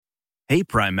Hey,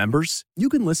 Prime members, you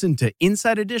can listen to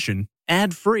Inside Edition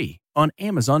ad-free on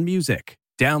Amazon Music.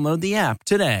 Download the app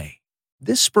today.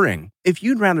 This spring, if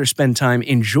you'd rather spend time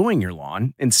enjoying your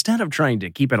lawn instead of trying to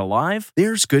keep it alive,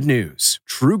 there's good news.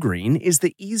 True Green is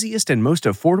the easiest and most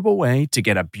affordable way to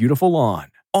get a beautiful lawn.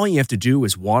 All you have to do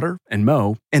is water and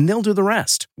mow, and they'll do the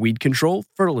rest. Weed control,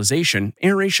 fertilization,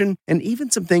 aeration, and even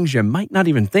some things you might not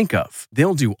even think of.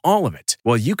 They'll do all of it,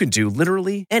 while you can do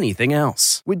literally anything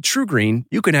else. With True Green,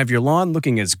 you can have your lawn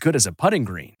looking as good as a putting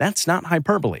green. That's not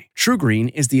hyperbole. True Green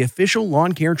is the official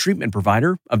lawn care treatment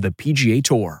provider of the PGA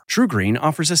Tour. True Green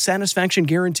offers a satisfaction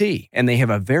guarantee, and they have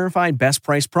a verified best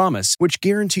price promise, which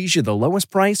guarantees you the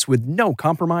lowest price with no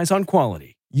compromise on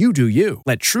quality. You do you.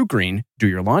 Let True Green do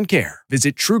your lawn care.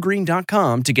 Visit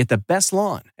TrueGreen.com to get the best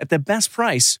lawn at the best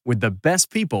price with the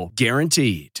best people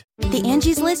guaranteed. The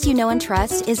Angie's List you know and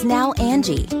trust is now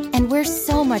Angie, and we're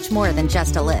so much more than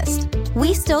just a list.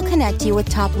 We still connect you with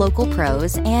top local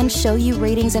pros and show you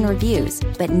ratings and reviews,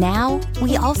 but now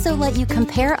we also let you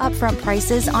compare upfront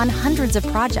prices on hundreds of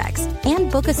projects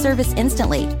and book a service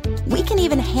instantly. We can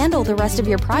even handle the rest of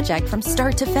your project from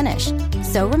start to finish.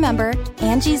 So remember,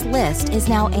 Angie's List is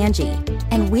now Angie,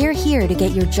 and we're here to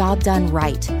get your job done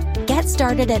right. Get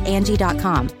started at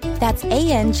Angie.com. That's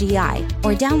ANGI,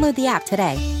 or download the app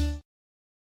today.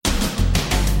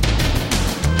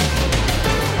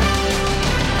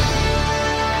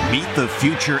 Meet the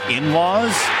future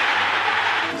in-laws?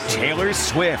 Taylor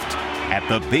Swift at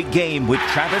the big game with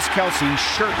Travis Kelce's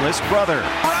shirtless brother.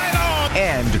 Right on!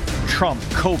 And Trump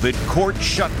COVID court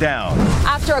shutdown.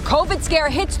 After a COVID scare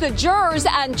hits the jurors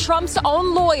and Trump's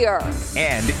own lawyer.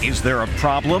 And is there a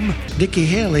problem? Nikki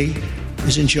Haley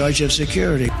is in charge of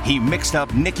security. He mixed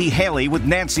up Nikki Haley with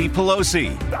Nancy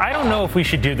Pelosi. I don't know if we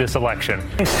should do this election.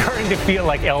 It's starting to feel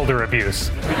like elder abuse.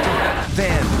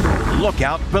 Then, look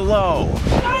out below.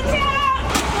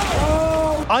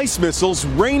 Ice missiles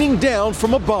raining down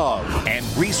from above. And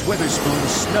Reese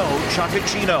Witherspoon's snow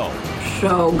chocochino.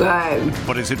 So good.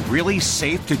 But is it really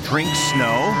safe to drink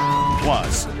snow?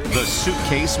 Plus, the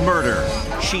suitcase murder.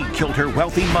 She killed her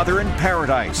wealthy mother in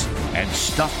paradise and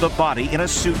stuffed the body in a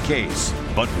suitcase.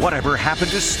 But whatever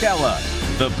happened to Stella,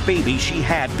 the baby she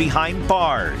had behind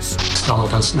bars? Stella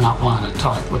does not want to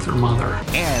talk with her mother.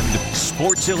 And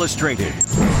Sports Illustrated,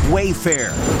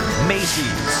 Wayfair,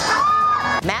 Macy's.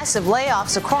 Massive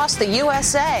layoffs across the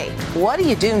USA. What do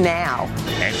you do now?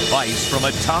 Advice from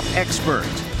a top expert.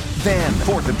 Then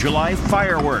 4th of July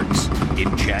fireworks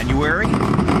in January.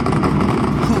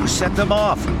 Who set them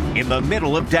off in the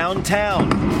middle of downtown?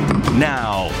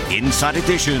 Now, Inside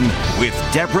Edition with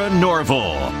Deborah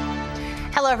Norville.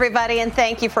 Hello, everybody, and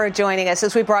thank you for joining us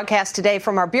as we broadcast today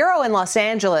from our bureau in Los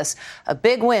Angeles. A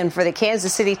big win for the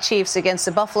Kansas City Chiefs against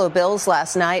the Buffalo Bills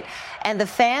last night. And the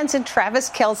fans in Travis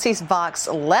Kelce's box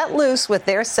let loose with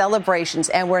their celebrations.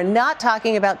 And we're not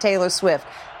talking about Taylor Swift.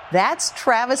 That's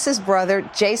Travis's brother,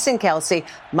 Jason Kelce,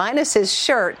 minus his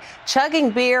shirt,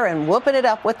 chugging beer and whooping it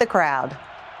up with the crowd.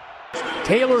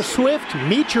 Taylor Swift,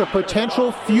 meet your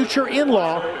potential future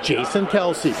in-law, Jason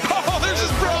Kelce. Oh, there's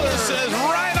his brother, says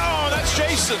right on. That's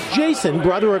Jason. Jason,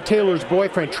 brother of Taylor's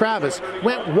boyfriend Travis,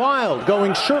 went wild,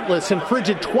 going shirtless in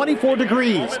frigid 24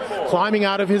 degrees, climbing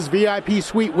out of his VIP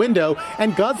suite window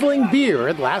and guzzling beer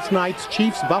at last night's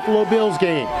Chiefs-Buffalo Bills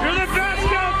game. You're the best,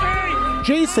 Kelce!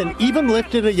 Jason even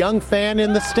lifted a young fan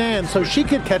in the stand so she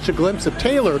could catch a glimpse of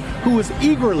Taylor, who was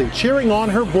eagerly cheering on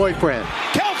her boyfriend.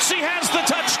 Kelce has the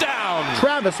touchdown!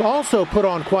 Travis also put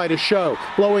on quite a show,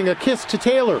 blowing a kiss to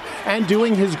Taylor and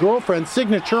doing his girlfriend's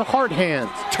signature heart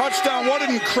hands. Touchdown, what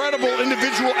an incredible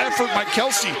individual effort by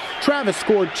Kelce. Travis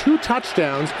scored 2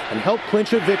 touchdowns and helped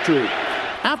clinch a victory.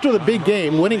 After the big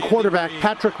game, winning quarterback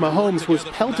Patrick Mahomes was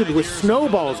pelted with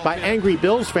snowballs by angry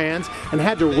Bills fans and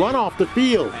had to run off the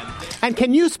field. And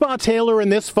can you spot Taylor in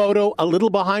this photo a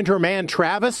little behind her man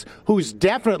Travis, who's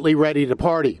definitely ready to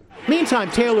party?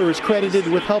 Meantime, Taylor is credited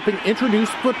with helping introduce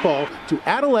football to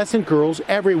adolescent girls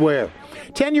everywhere.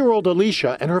 10-year-old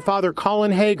Alicia and her father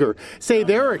Colin Hager say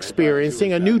they're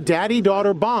experiencing a new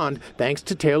daddy-daughter bond thanks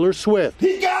to Taylor Swift.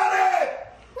 He got it!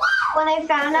 When I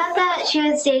found out that she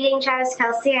was dating Travis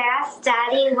Kelce, I asked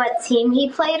Daddy what team he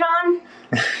played on.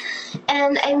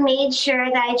 And I made sure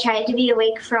that I tried to be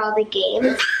awake for all the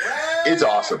games. It's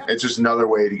awesome. It's just another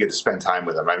way to get to spend time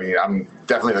with him. I mean, I'm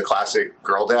definitely the classic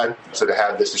girl dad, so to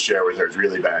have this to share with her has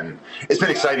really been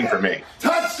exciting for me.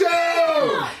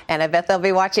 Touchdown! And I bet they'll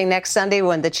be watching next Sunday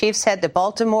when the Chiefs head to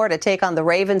Baltimore to take on the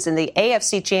Ravens in the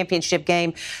AFC Championship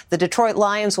game. The Detroit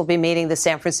Lions will be meeting the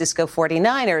San Francisco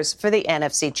 49ers for the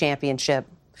NFC Championship.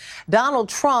 Donald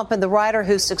Trump and the writer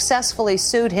who successfully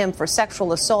sued him for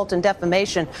sexual assault and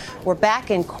defamation were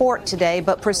back in court today,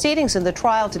 but proceedings in the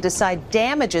trial to decide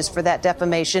damages for that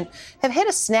defamation have hit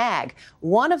a snag.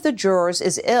 One of the jurors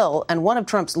is ill, and one of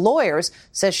Trump's lawyers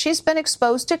says she's been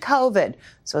exposed to COVID.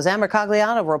 So as Amber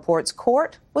Cagliano reports,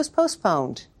 court was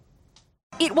postponed.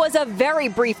 It was a very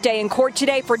brief day in court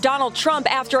today for Donald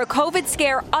Trump after a COVID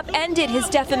scare upended his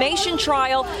defamation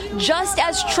trial just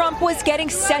as Trump was getting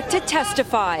set to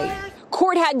testify.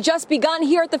 Court had just begun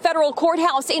here at the federal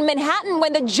courthouse in Manhattan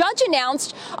when the judge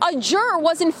announced a juror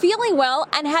wasn't feeling well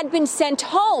and had been sent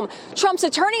home. Trump's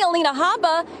attorney, Alina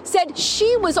Habba, said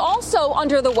she was also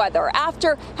under the weather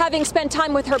after having spent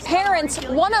time with her parents,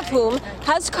 one of whom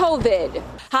has COVID.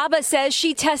 Habba says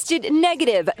she tested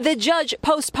negative. The judge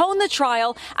postponed the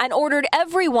trial and ordered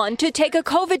everyone to take a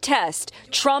COVID test,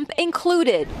 Trump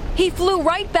included. He flew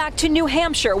right back to New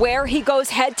Hampshire, where he goes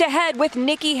head-to-head with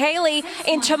Nikki Haley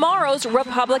in tomorrow's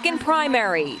Republican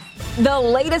primary. The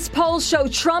latest polls show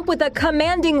Trump with a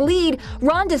commanding lead.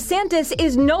 Ron DeSantis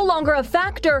is no longer a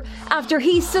factor after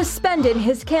he suspended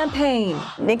his campaign.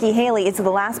 Nikki Haley is the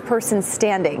last person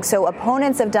standing, so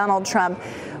opponents of Donald Trump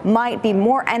might be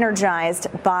more energized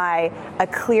by a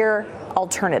clear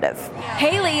alternative.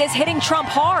 Haley is hitting Trump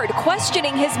hard,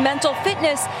 questioning his mental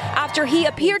fitness after he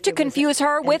appeared to confuse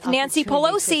her with Nancy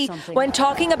Pelosi when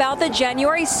talking about the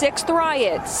January 6th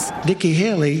riots. Nikki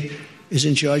Haley is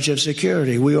in charge of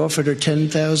security. We offered her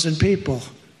 10,000 people,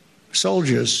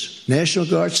 soldiers, National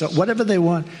Guard, so whatever they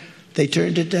want. They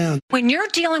turned it down. When you're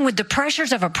dealing with the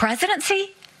pressures of a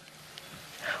presidency,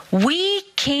 we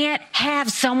can't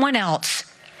have someone else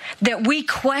that we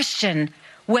question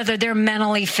whether they're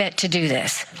mentally fit to do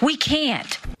this. We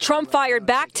can't. Trump fired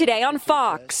back today on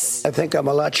Fox. I think I'm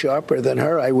a lot sharper than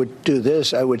her. I would do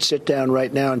this. I would sit down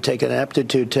right now and take an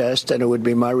aptitude test, and it would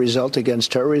be my result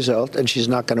against her result, and she's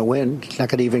not going to win. She's not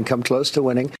going to even come close to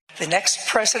winning. The next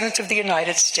president of the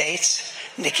United States,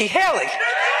 Nikki Haley.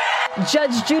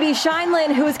 Judge Judy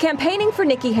Scheindlin, who is campaigning for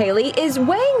Nikki Haley, is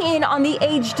weighing in on the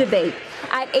age debate.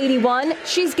 At 81,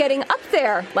 she's getting up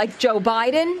there, like Joe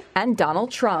Biden and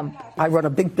Donald Trump. I run a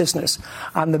big business.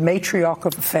 I'm the matriarch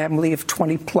of a family of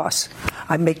 20 plus.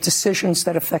 I make decisions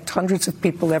that affect hundreds of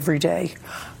people every day.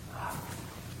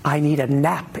 I need a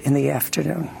nap in the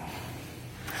afternoon.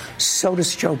 So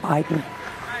does Joe Biden.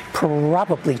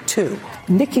 Probably too.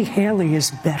 Nikki Haley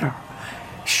is better.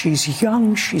 She's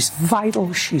young, she's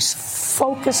vital, she's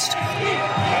focused.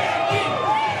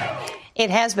 It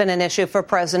has been an issue for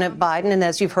President Biden, and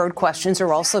as you've heard, questions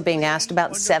are also being asked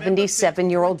about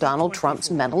 77-year-old Donald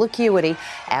Trump's mental acuity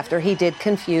after he did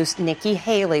confuse Nikki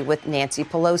Haley with Nancy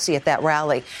Pelosi at that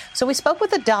rally. So we spoke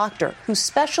with a doctor who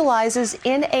specializes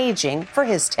in aging for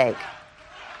his take.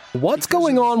 What's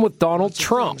going on with Donald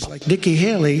Trump? Nikki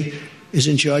Haley is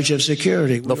in charge of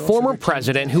security. The former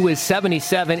president, who is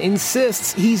 77,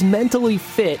 insists he's mentally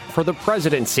fit for the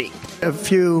presidency. A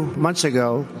few months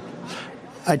ago,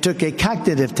 I took a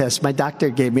cognitive test my doctor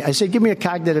gave me. I said, give me a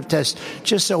cognitive test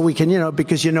just so we can,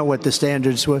 because you know what the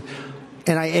standards were.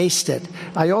 And I aced it.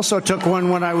 I also took one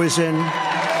when I was in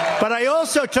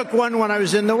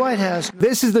the White House.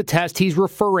 This is the test he's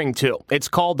referring to. It's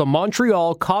called the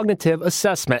Montreal Cognitive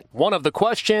Assessment. One of the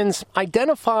questions,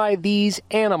 identify these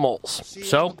animals.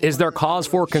 So, is there cause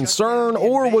for concern,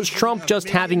 or was Trump just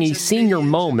having a senior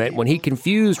moment when he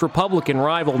confused Republican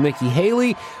rival Nikki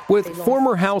Haley with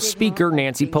former House Speaker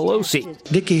Nancy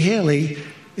Pelosi? Nikki Haley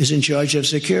is in charge of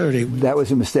security. That was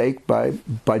a mistake by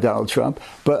Donald Trump,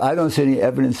 but I don't see any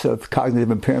evidence of cognitive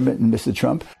impairment in Mr.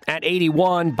 Trump. At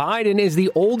 81, Biden is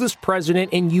the oldest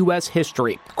president in U.S.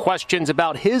 history. Questions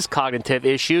about his cognitive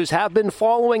issues have been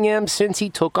following him since he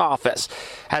took office,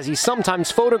 as he's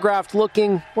sometimes photographed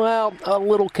looking, a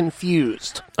little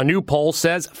confused. A new poll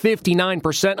says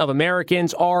 59% of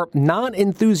Americans are not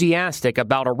enthusiastic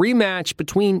about a rematch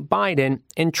between Biden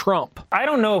and Trump. I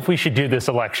don't know if we should do this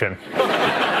election.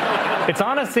 It's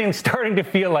honestly starting to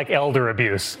feel like elder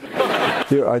abuse.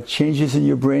 There are changes in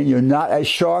your brain. You're not as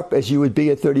sharp as you would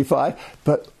be at 35,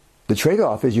 but the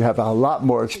trade-off is you have a lot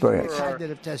more experience.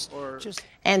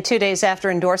 And 2 days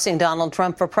after endorsing Donald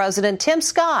Trump for president, Tim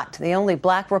Scott, the only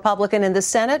black Republican in the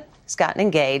Senate, has gotten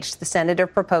engaged. The senator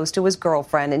proposed to his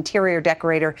girlfriend, interior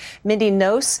decorator Mindy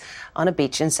Nose, on a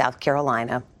beach in South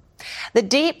Carolina. The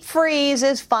deep freeze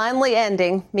is finally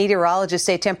ending. Meteorologists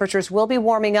say temperatures will be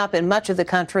warming up in much of the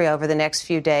country over the next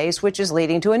few days, which is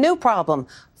leading to a new problem,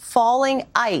 falling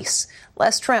ice.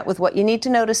 Les Trent with what you need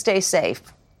to know to stay safe.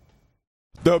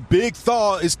 The big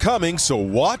thaw is coming, so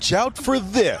watch out for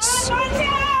this.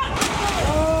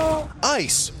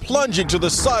 Ice plunging to the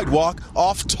sidewalk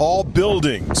off tall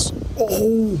buildings.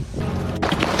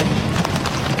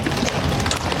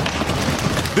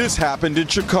 This happened in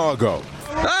Chicago.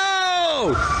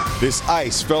 Oh! This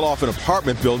ice fell off an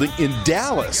apartment building in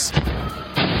Dallas.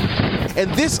 And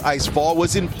this ice fall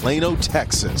was in Plano,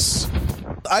 Texas.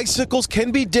 Icicles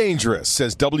can be dangerous,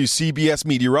 says WCBS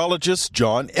meteorologist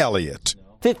John Elliott.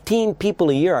 15 people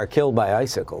a year are killed by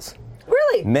icicles.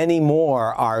 Really? Many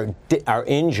more are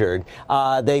injured.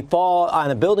 They fall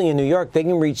on a building in New York. They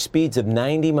can reach speeds of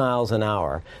 90 miles an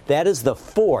hour. That is the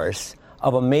force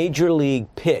of a major league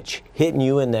pitch hitting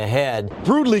you in the head.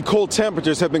 Brutally cold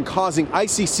temperatures have been causing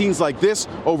icy scenes like this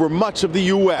over much of the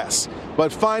U.S.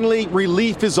 But finally,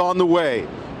 relief is on the way.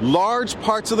 Large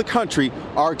parts of the country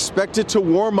are expected to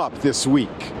warm up this week.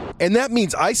 And that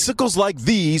means icicles like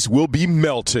these will be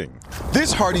melting.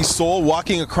 This hardy soul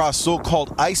walking across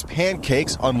so-called ice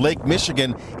pancakes on Lake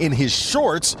Michigan in his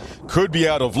shorts could be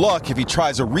out of luck if he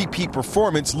tries a repeat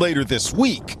performance later this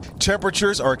week.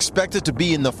 Temperatures are expected to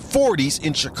be in the 40s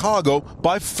in Chicago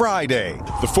by Friday.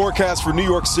 The forecast for New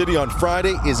York City on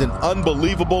Friday is an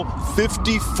unbelievable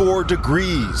 54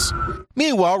 degrees.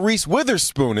 Meanwhile, Reese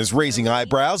Witherspoon is raising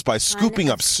eyebrows by scooping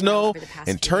up snow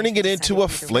and turning it into a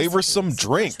flavorsome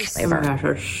drink. Oh my gosh,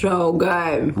 they're so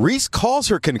good. Reese calls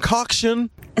her concoction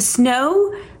a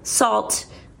snow salt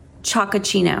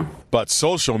chocachino. But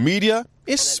social media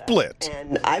is split.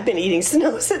 And I've been eating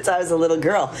snow since I was a little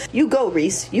girl. You go,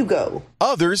 Reese, you go.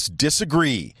 Others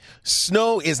disagree.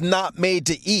 Snow is not made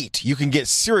to eat. You can get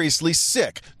seriously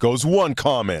sick, goes one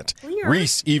comment. Weird.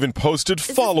 Reese even posted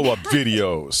follow-up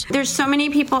videos. There's so many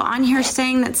people on here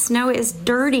saying that snow is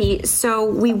dirty, so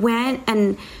we went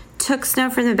and took snow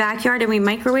from the backyard and we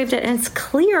microwaved it and it's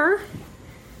clear.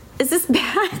 Is this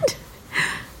bad?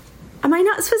 Am I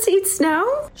not supposed to eat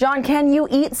snow? John, can you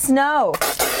eat snow?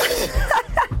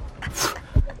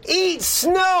 Eat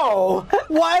snow?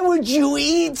 Why would you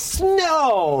eat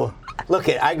snow? Look,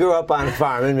 I grew up on a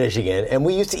farm in Michigan, and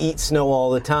we used to eat snow all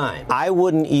the time. I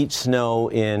wouldn't eat snow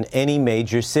in any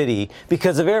major city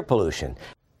because of air pollution.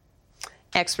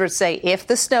 Experts say if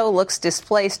the snow looks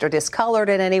displaced or discolored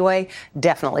in any way,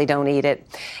 definitely don't eat it.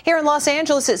 Here in Los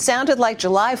Angeles, it sounded like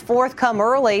July 4th come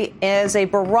early as a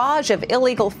barrage of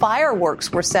illegal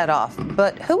fireworks were set off.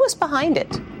 But who was behind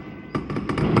it?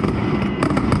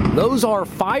 Those are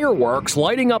fireworks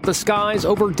lighting up the skies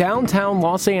over downtown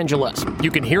Los Angeles. You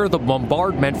can hear the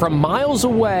bombardment from miles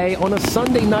away on a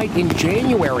Sunday night in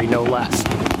January, no less.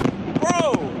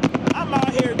 Bro, I'm out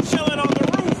here chilling on the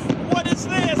roof. What is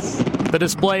this? The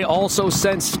display also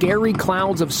sent scary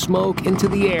clouds of smoke into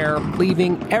the air,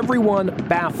 leaving everyone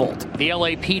baffled. The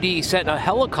LAPD sent a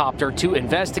helicopter to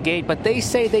investigate, but they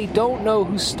say they don't know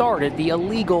who started the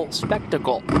illegal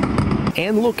spectacle.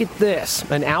 And look at this.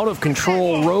 An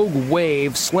out-of-control rogue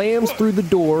wave slams through the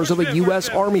doors of a U.S.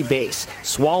 Army base,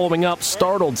 swallowing up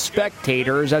startled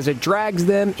spectators as it drags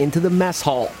them into the mess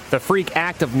hall. The freak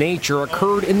act of nature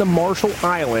occurred in the Marshall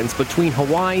Islands between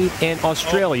Hawaii and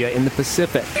Australia in the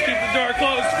Pacific. Keep the door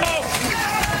closed.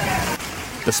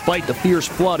 Despite the fierce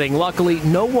flooding, luckily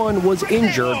no one was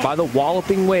injured by the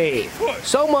walloping wave.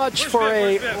 So much for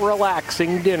a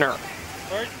relaxing dinner.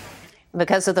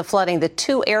 Because of the flooding, the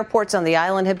 2 airports on the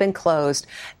island have been closed.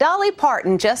 Dolly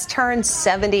Parton just turned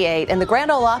 78, and the Grand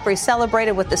Ole Opry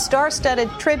celebrated with the star-studded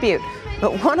tribute.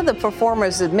 But one of the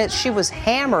performers admits she was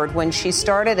hammered when she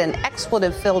started an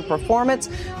expletive-filled performance,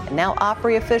 and now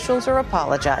Opry officials are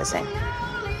apologizing.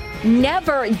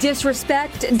 Never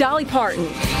disrespect Dolly Parton.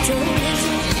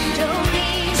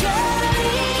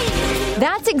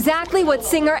 That's exactly what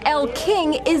singer Elle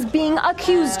King is being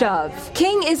accused of.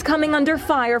 King is coming under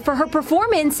fire for her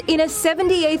performance in a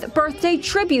 78th birthday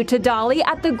tribute to Dolly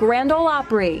at the Grand Ole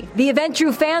Opry. The event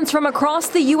drew fans from across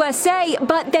the USA,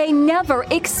 but they never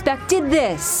expected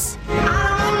this.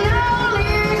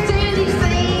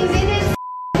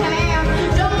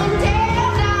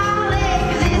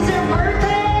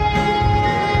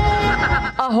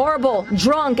 A horrible,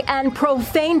 drunk, and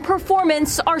profane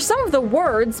performance are some of the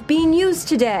words being used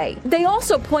today. They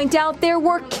also point out there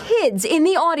were kids in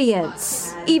the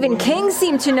audience. Even King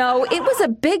seemed to know it was a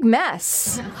big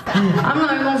mess. I'm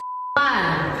not even gonna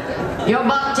lie. Y'all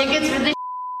bought tickets for this.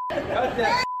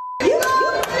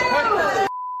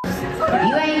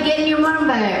 You ain't getting your money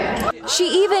back.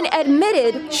 She even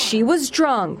admitted she was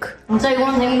drunk. I'll tell you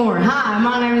one thing more. Hi,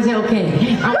 my name is Elle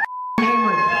King.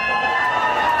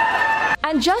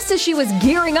 I'm And And just as she was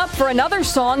gearing up for another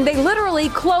song, they literally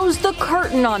closed the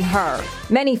curtain on her.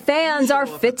 Many fans are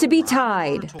fit to be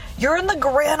tied. You're in the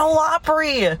Grand Ole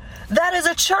Opry. That is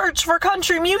a church for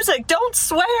country music. Don't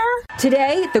swear.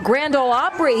 Today, the Grand Ole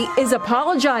Opry is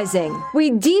apologizing.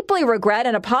 We deeply regret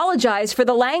and apologize for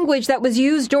the language that was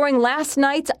used during last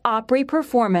night's Opry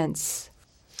performance.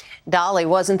 Dolly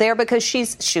wasn't there because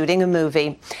she's shooting a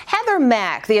movie. Heather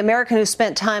Mack, the American who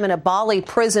spent time in a Bali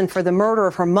prison for the murder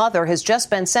of her mother, has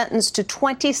just been sentenced to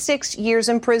 26 years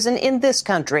in prison in this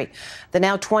country. The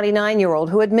now 29-year-old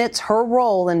who admits her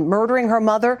role in murdering her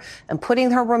mother and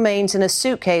putting her remains in a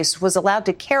suitcase was allowed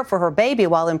to care for her baby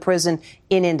while in prison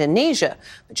in Indonesia.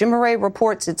 But Jim Murray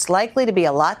reports it's likely to be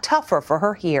a lot tougher for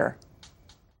her here.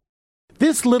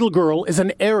 This little girl is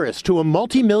an heiress to a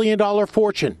multi-million-dollar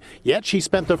fortune, yet she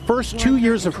spent the first 2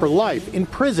 years of her life in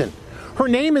prison. Her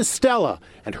name is Stella,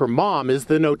 and her mom is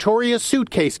the notorious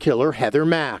suitcase killer Heather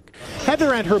Mack.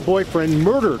 Heather and her boyfriend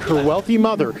murdered her wealthy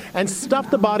mother and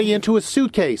stuffed the body into a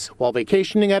suitcase while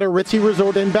vacationing at a ritzy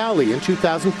resort in Bali in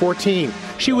 2014.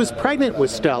 She was pregnant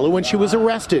with Stella when she was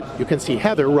arrested. You can see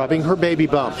Heather rubbing her baby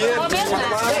bump.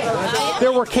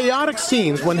 There were chaotic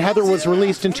scenes when Heather was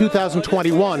released in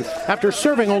 2021 after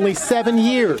serving only 7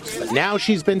 years. But now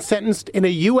she's been sentenced in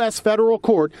a U.S. federal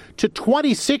court to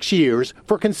 26 years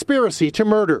for conspiracy to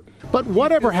murder. But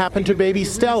whatever happened to baby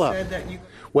Stella?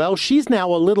 Well, she's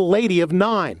now a little lady of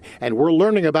 9, and we're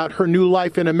learning about her new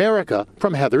life in America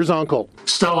from Heather's uncle.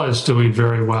 Stella is doing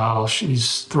very well.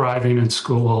 She's thriving in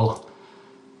school.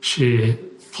 She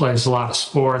plays a lot of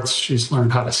sports. She's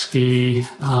learned how to ski.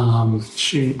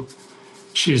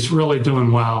 She's really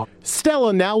doing well.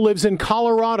 Stella now lives in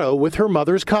Colorado with her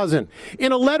mother's cousin.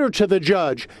 In a letter to the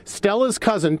judge, Stella's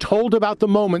cousin told about the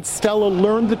moment Stella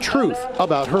learned the truth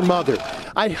about her mother.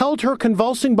 I held her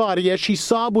convulsing body as she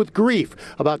sobbed with grief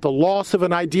about the loss of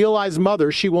an idealized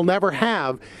mother she will never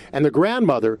have and the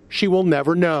grandmother she will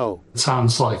never know. It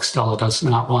sounds like Stella does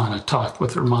not want to talk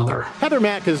with her mother. Heather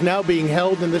Mack is now being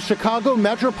held in the Chicago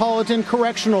Metropolitan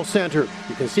Correctional Center.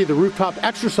 You can see the rooftop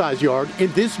exercise yard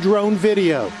in this drone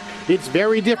video. It's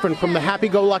very different from the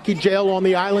happy-go-lucky jail on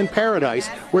the island Paradise,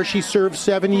 where she served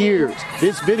 7 years.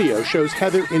 This video shows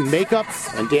Heather in makeup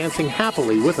and dancing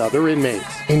happily with other inmates.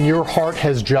 In your heart,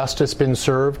 has justice been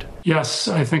served? Yes,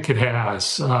 I think it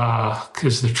has,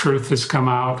 because the truth has come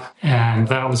out, and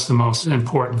that was the most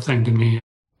important thing to me.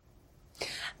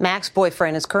 Mack's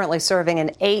boyfriend is currently serving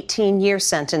an 18-year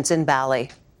sentence in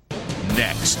Bali.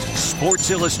 Next,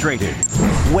 Sports Illustrated,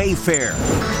 Wayfair,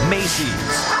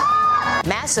 Macy's.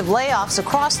 Massive layoffs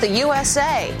across the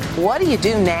USA. What do you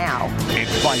do now?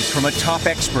 Advice from a top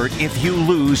expert if you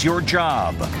lose your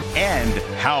job. And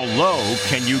how low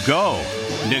can you go?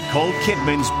 Nicole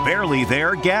Kidman's Barely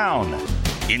There gown.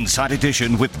 Inside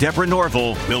Edition with Deborah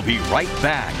Norville. We'll be right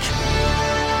back.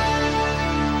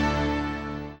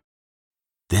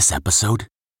 This episode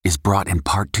is brought in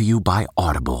part to you by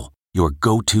Audible, your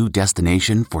go-to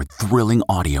destination for thrilling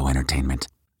audio entertainment.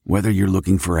 Whether you're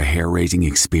looking for a hair-raising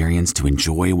experience to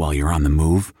enjoy while you're on the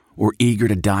move or eager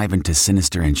to dive into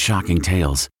sinister and shocking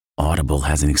tales, Audible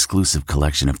has an exclusive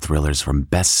collection of thrillers from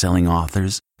best-selling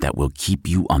authors that will keep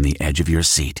you on the edge of your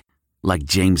seat. Like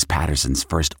James Patterson's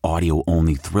first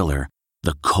audio-only thriller,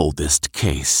 The Coldest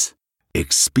Case.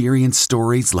 Experience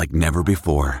stories like never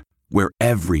before, where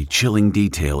every chilling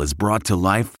detail is brought to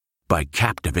life by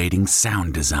captivating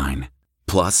sound design.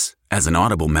 Plus, as an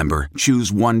Audible member,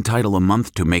 choose one title a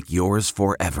month to make yours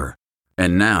forever.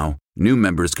 And now, new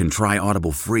members can try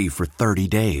Audible free for 30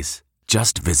 days.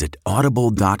 Just visit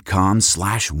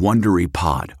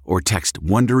audible.com/WonderyPod or text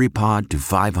WonderyPod to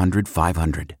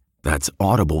 500-500. That's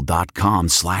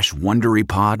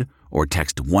audible.com/WonderyPod or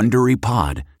text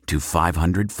WonderyPod to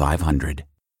 500-500.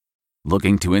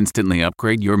 Looking to instantly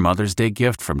upgrade your Mother's Day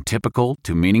gift from typical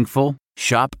to meaningful?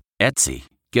 Shop Etsy.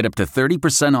 Get up to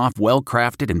 30% off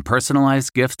well-crafted and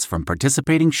personalized gifts from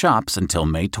participating shops until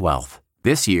May 12th.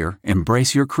 This year,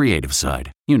 embrace your creative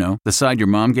side. You know, the side your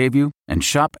mom gave you. And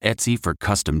shop Etsy for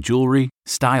custom jewelry,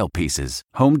 style pieces,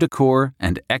 home decor,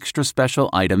 and extra special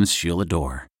items she'll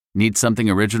adore. Need something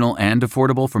original and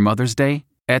affordable for Mother's Day?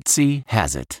 Etsy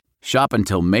has it. Shop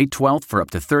until May 12th for up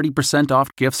to 30%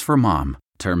 off gifts for mom.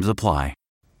 Terms apply.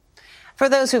 For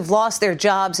those who've lost their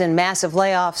jobs in massive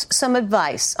layoffs, some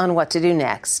advice on what to do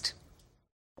next.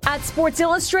 At Sports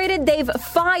Illustrated, they've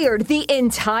fired the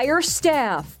entire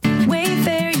staff.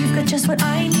 Wayfair, you've got just what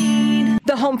I need.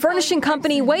 The home furnishing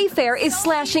company Wayfair is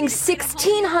slashing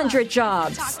 1,600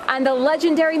 jobs. And the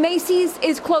legendary Macy's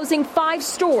is closing 5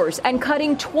 stores and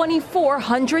cutting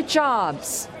 2,400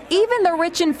 jobs. Even the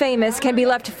rich and famous can be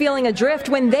left feeling adrift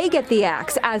when they get the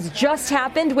axe, as just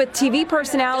happened with TV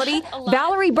personality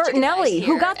Valerie Bertinelli,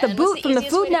 who got the boot from the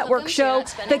Food Network show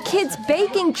The Kids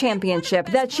Baking Championship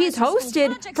that she's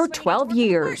hosted for 12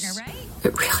 years.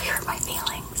 It really hurt my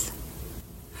feelings.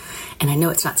 And I know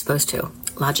it's not supposed to.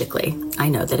 Logically, I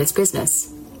know that it's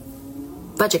business.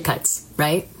 Budget cuts,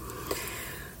 right?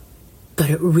 But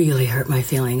it really hurt my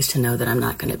feelings to know that I'm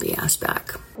not going to be asked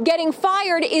back. Getting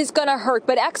fired is going to hurt,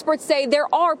 but experts say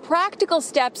there are practical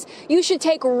steps you should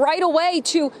take right away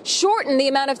to shorten the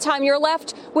amount of time you're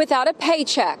left without a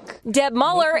paycheck. Deb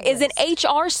Muller is an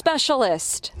HR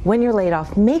specialist. When you're laid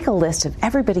off, make a list of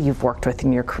everybody you've worked with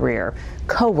in your career,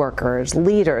 coworkers,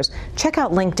 leaders. Check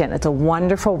out LinkedIn. It's a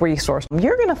wonderful resource.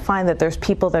 You're going to find that there's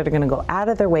people that are going to go out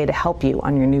of their way to help you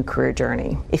on your new career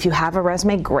journey. If you have a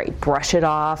resume, great. Brush it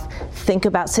off.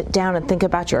 Sit down and think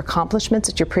about your accomplishments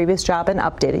at your previous job and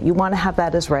update it. You want to have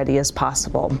that as ready as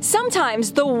possible.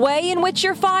 Sometimes the way in which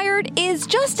you're fired is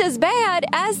just as bad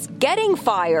as getting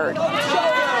fired.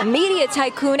 Media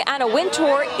tycoon Anna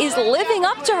Wintour is living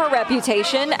up to her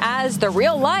reputation as the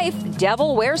real-life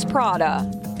Devil Wears Prada.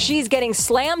 She's getting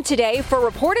slammed today for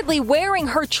reportedly wearing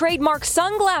her trademark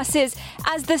sunglasses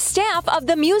as the staff of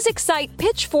the music site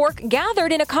Pitchfork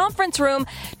gathered in a conference room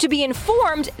to be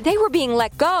informed they were being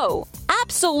let go.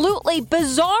 Absolutely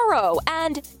bizarro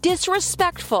and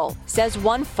disrespectful, says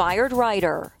one fired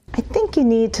writer. I think you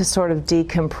need to sort of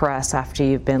decompress after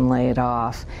you've been laid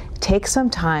off. Take some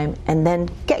time and then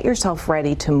get yourself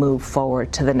ready to move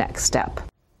forward to the next step.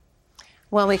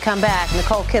 When we come back,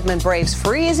 Nicole Kidman braves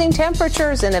freezing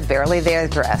temperatures in a barely there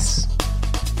dress.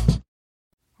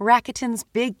 Rakuten's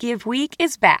Big Give Week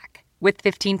is back with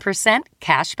 15%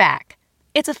 cash back.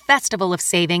 It's a festival of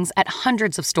savings at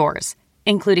hundreds of stores,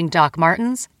 including Doc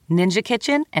Martens, Ninja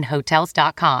Kitchen, and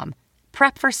Hotels.com.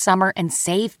 Prep for summer and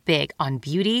save big on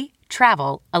beauty,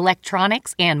 travel,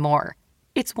 electronics, and more.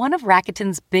 It's one of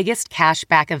Rakuten's biggest cash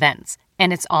back events,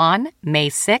 and it's on May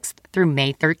 6th through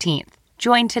May 13th.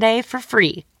 Join today for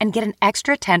free and get an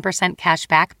extra 10% cash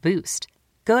back boost.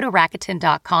 Go to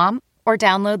Rakuten.com or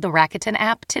download the Rakuten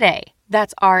app today.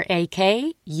 That's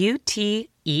Rakuten.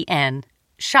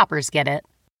 Shoppers get it.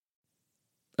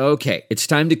 Okay, it's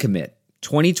time to commit.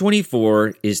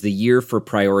 2024 is the year for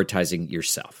prioritizing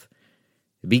yourself.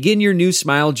 Begin your new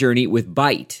smile journey with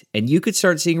Byte, and you could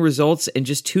start seeing results in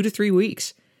just 2 to 3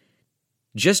 weeks.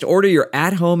 Just order your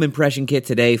at-home impression kit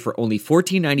today for only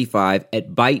 $14.95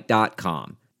 at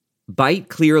Byte.com. Byte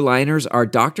clear liners are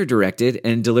doctor-directed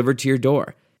and delivered to your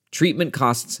door. Treatment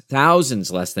costs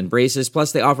thousands less than braces,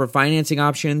 plus they offer financing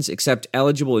options, accept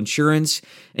eligible insurance,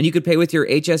 and you could pay with your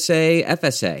HSA,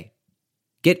 FSA.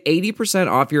 Get 80%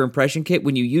 off your impression kit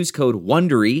when you use code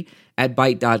WONDERY at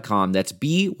Byte.com. That's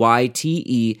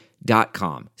BYTE.com.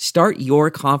 Start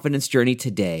your confidence journey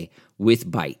today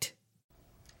with Byte.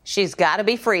 She's got to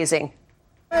be freezing.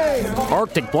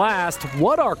 Arctic Blast?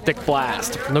 What Arctic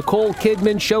Blast? Nicole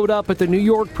Kidman showed up at the New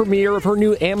York premiere of her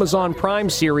new Amazon Prime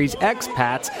series,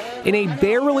 Expats, in a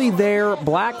barely there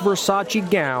black Versace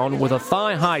gown with a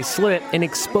thigh-high slit and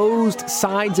exposed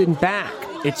sides and back.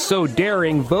 It's so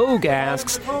daring, Vogue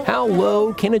asks, how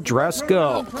low can a dress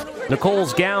go?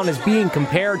 Nicole's gown is being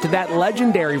compared to that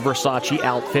legendary Versace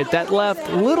outfit that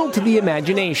left little to the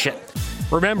imagination.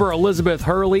 Remember Elizabeth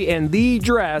Hurley and the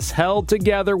dress held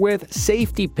together with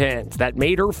safety pins that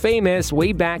made her famous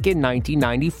way back in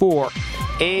 1994.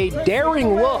 A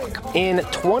daring look in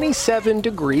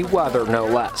 27-degree weather, no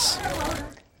less.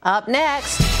 Up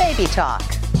next, baby talk.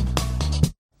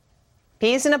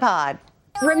 Peas in a pod.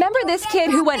 Remember this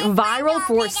kid who went viral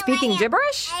for speaking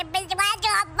gibberish?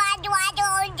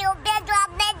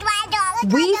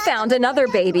 We found another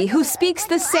baby who speaks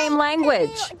the same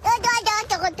language.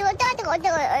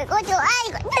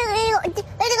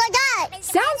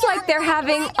 Sounds like they're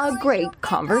having a great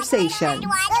conversation.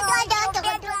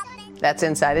 That's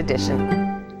Inside Edition.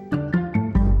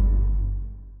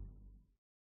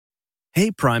 Hey,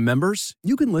 Prime members,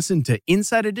 you can listen to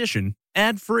Inside Edition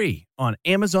ad-free on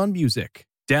Amazon Music.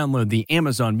 Download the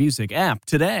Amazon Music app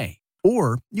today.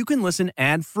 Or you can listen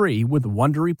ad-free with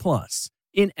Wondery Plus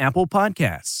in Apple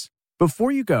Podcasts.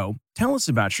 Before you go, tell us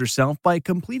about yourself by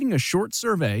completing a short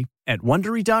survey at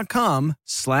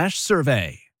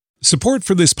Wondery.com/survey. Support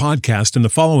for this podcast and the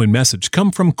following message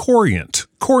come from Corient.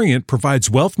 Corient provides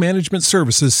wealth management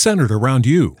services centered around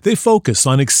you. They focus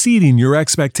on exceeding your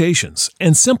expectations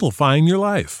and simplifying your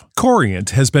life.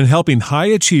 Corient has been helping high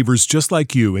achievers just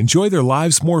like you enjoy their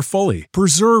lives more fully,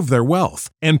 preserve their wealth,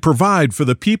 and provide for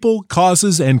the people,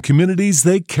 causes, and communities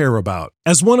they care about.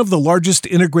 As one of the largest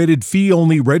integrated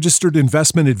fee-only registered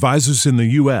investment advisors in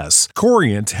the U.S.,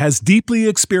 Corient has deeply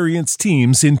experienced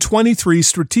teams in 23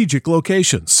 strategic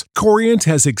locations. Corient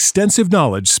has extensive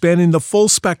knowledge spanning the full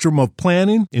spectrum of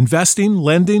planning, investing,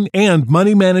 lending, and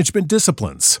money management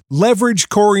disciplines. Leverage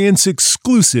Corient's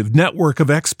exclusive network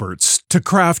of experts to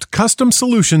craft custom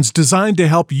solutions designed to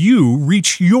help you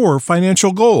reach your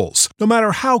financial goals, no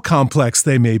matter how complex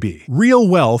they may be. Real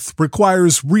wealth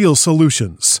requires real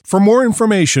solutions. For more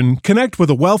information, connect with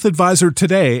a wealth advisor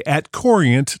today at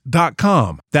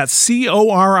Corient.com. That's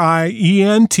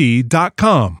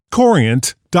Corient.com.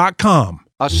 Corient.com.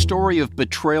 A story of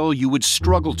betrayal you would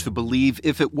struggle to believe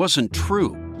if it wasn't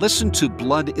true. Listen to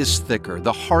Blood is Thicker,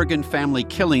 the Hargan family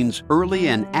killings, early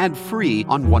and ad-free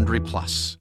on Wondery Plus.